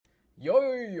Yo,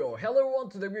 hello everyone,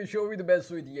 today we show you the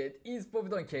best way to get easy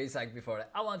profit on Casehug. Before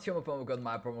that, I want to show my promo code.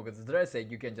 My promo code is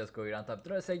DraseK. You can just go here on top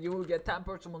DraseK. You will get 10%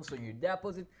 bonus on your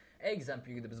deposit.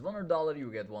 Example, you get $100,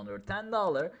 you get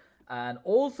 $110. And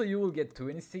also you will get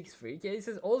 26 free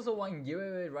cases. Also one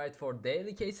giveaway right for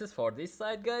daily cases for this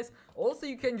side, guys. Also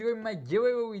you can join my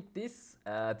giveaway with this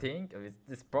with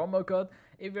this promo code.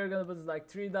 If you're gonna put like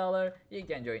 $3, you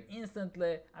can join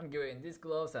instantly. I'm giving this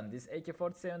gloves and this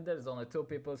AK-47. There's only 2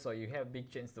 people, so you have big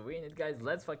chance to win it, guys.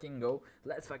 Let's fucking go.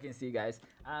 Let's fucking see, guys.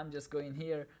 I'm just going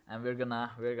here and we're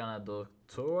gonna do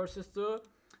 2 versus 2,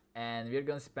 and we're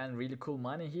gonna spend really cool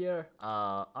money here.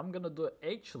 I'm gonna do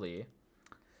actually.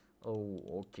 Oh,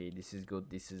 okay, this is good,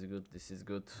 this is good, this is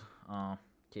good.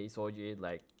 Casehug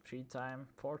like 3 times,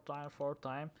 4 times, 4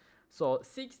 times. So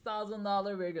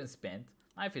 $6,000 we're gonna spend.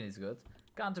 I think it's good.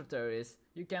 Counter terrorist.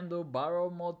 You can do borrow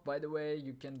mode, by the way.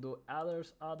 You can do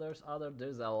others.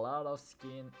 There's a lot of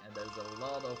skin and there's a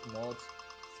lot of modes,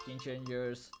 skin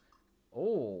changers.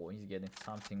 Oh, he's getting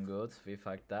something good. We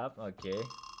fucked up. Okay.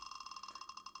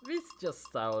 This just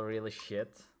style really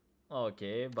shit.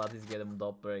 Okay, but he's getting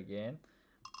Doppler again.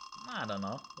 I don't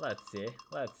know. Let's see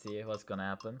what's gonna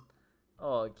happen.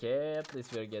 Okay, at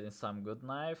least we're getting some good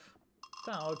knife.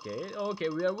 Okay,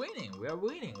 we are winning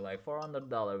like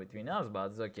 $400 between us, but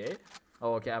it's okay.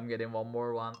 Okay, I'm getting one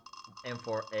more one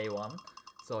M4A1,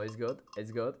 so it's good.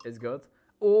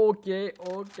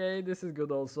 Okay, this is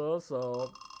good also.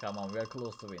 So come on, we are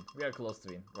close to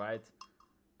win, right?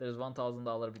 There's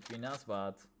 $1,000 between us,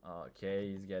 but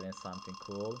okay, he's getting something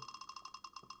cool.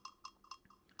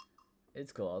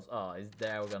 It's close. Oh, is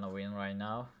there gonna win right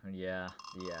now? Yeah.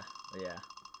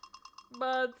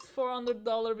 But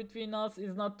 $400 between us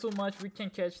is not too much. We can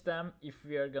catch them if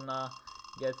we are gonna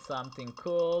get something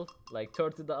cool. Like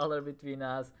 $30 between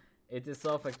us. It is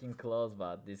so fucking close,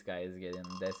 but this guy is getting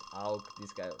this AUG.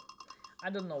 This guy, I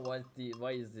don't know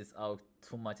why is this AUG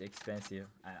too much expensive.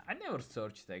 I never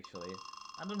searched actually.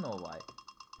 I don't know why.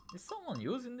 Is someone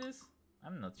using this?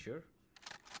 I'm not sure.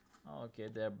 Okay,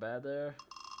 they're better.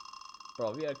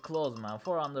 Bro, we are close, man.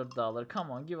 $400.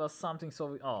 Come on, give us something so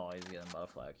we... Oh, he's getting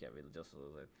butterfly. Okay, we'll just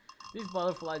lose it. This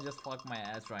butterfly just fucked my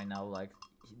ass right now. Like,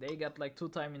 they got like 2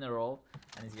 times in a row,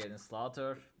 and he's getting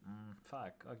slaughtered.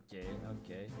 Fuck. Okay.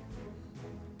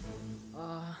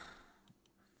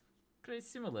 Pretty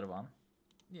similar one.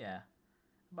 Yeah.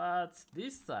 But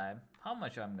this time, how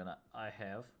much I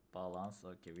have balance.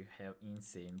 Okay, we have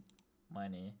insane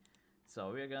money.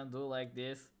 So we're gonna do like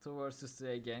this. 2 versus 2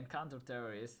 again. Counter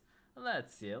terrorist.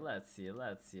 Let's see. Come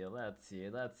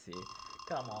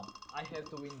on, I have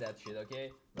to win that shit,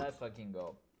 okay? Let's fucking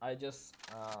go. I just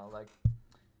like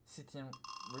sitting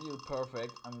real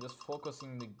perfect. I'm just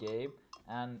focusing the game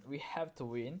and we have to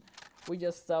win. We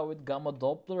just start with Gamma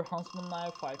Doppler, Huntsman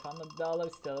knife, $500,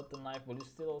 Skeleton knife, Blue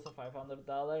Steel also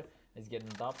 $500. It's getting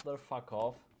Doppler, fuck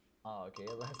off. Okay,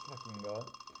 let's fucking go.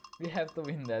 We have to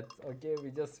win that, okay?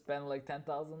 We just spent like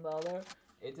 $10,000.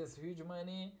 It is huge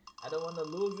money. I don't want to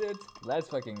lose it. Let's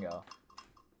fucking go.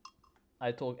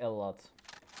 I talk a lot.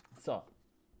 So,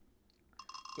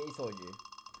 Casehug.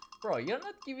 Bro, you're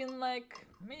not giving like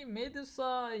me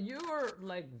Medusa. You're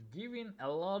like giving a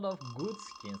lot of good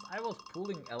skins. I was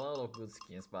pulling a lot of good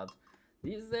skins, but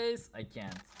these days I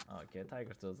can't. Okay,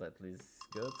 Tiger Tools at least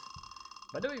good.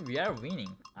 By the way, we are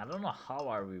winning. I don't know how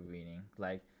are we winning.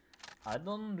 Like, I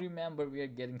don't remember we are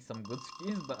getting some good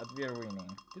skins, but we are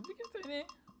winning. Did we get any?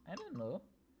 I don't know.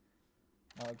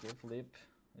 Okay, Flip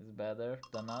is better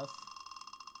than us.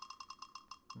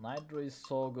 Nitro is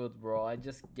so good, bro. I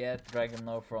just get Dragon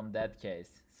Lore from that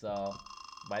case. So,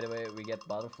 by the way, we get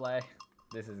Butterfly.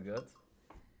 This is good.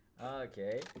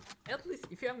 Okay. At least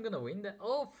if I'm gonna win that.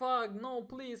 Oh, fuck. No,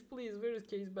 please. Where is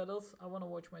case battles? I wanna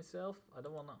watch myself. I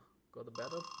don't wanna go to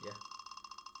battle. Yeah.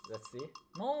 Let's see.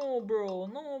 No,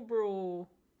 bro.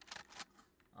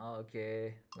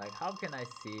 Okay. Like, how can I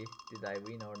see? Did I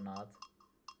win or not?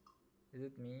 Is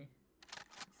it me?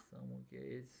 Some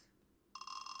case.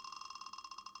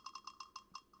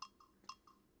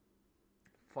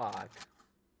 Fuck.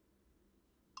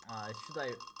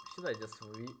 Should I just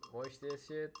watch this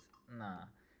shit? Nah,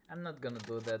 I'm not gonna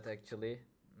do that actually.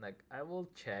 Like, I will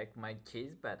check my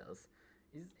case battles.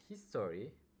 Is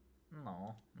history?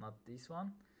 No, not this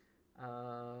one.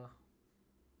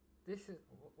 This is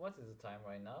what is the time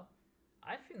right now?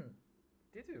 I think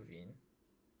did we win?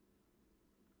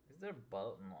 Is there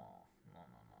battle? No,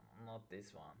 not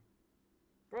this one.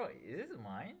 Bro, is this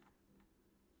mine?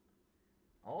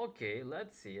 Okay,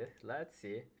 let's see.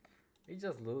 We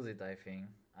just lose it, I think.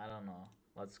 I don't know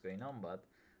what's going on, but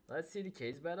let's see the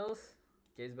case battles.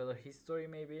 Case battle history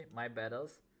maybe. My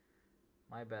battles.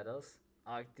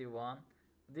 Active one.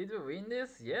 Did we win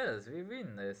this? Yes, we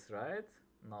win this, right?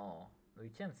 No, we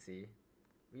can see.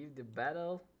 With the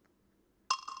battle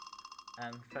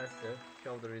and faster,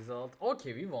 show the result.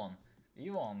 Okay, we won. We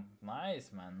won.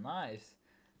 Nice, man, nice.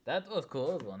 That was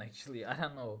close one actually. I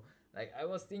don't know. Like I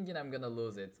was thinking I'm gonna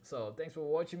lose it. So thanks for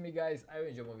watching me, guys. I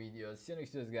enjoy my videos. See you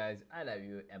next videos, guys. I love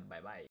you and bye bye.